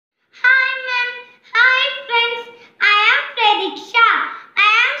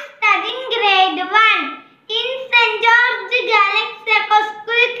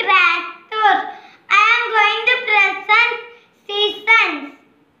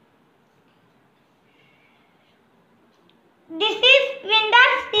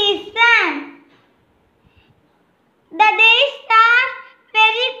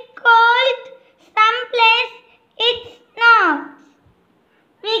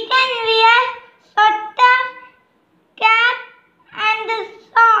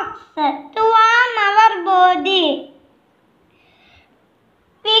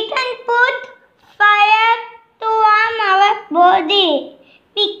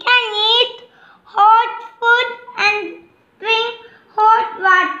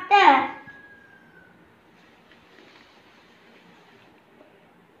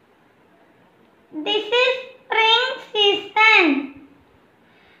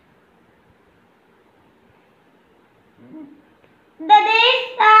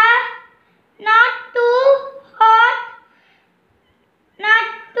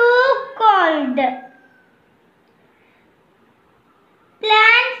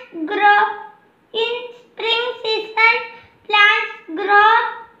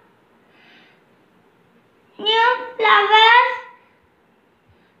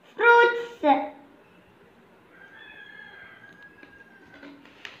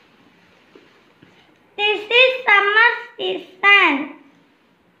season.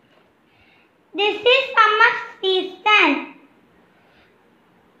 This is summer season.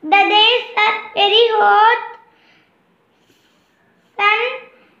 The days are very hot. Sun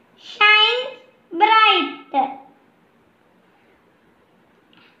shines bright.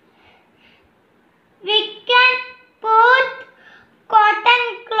 We can put cotton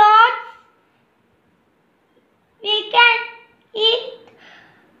clothes. We can eat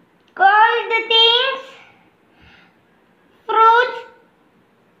cold things, fruits,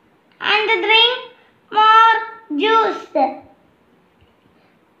 and drink more juice.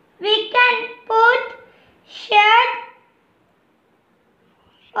 We can put shade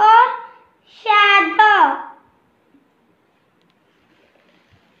or shadow.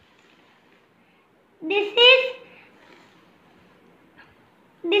 This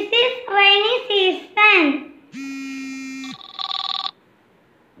is rainy season.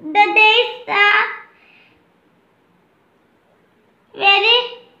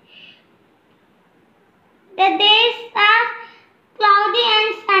 The days are cloudy and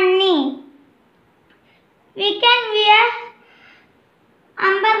sunny. We can wear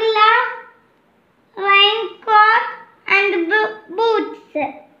umbrella, raincoat and boots.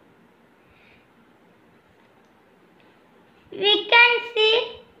 We can see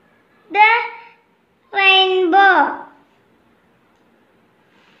the rainbow.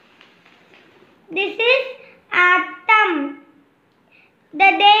 This is autumn.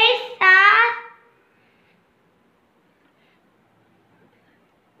 The days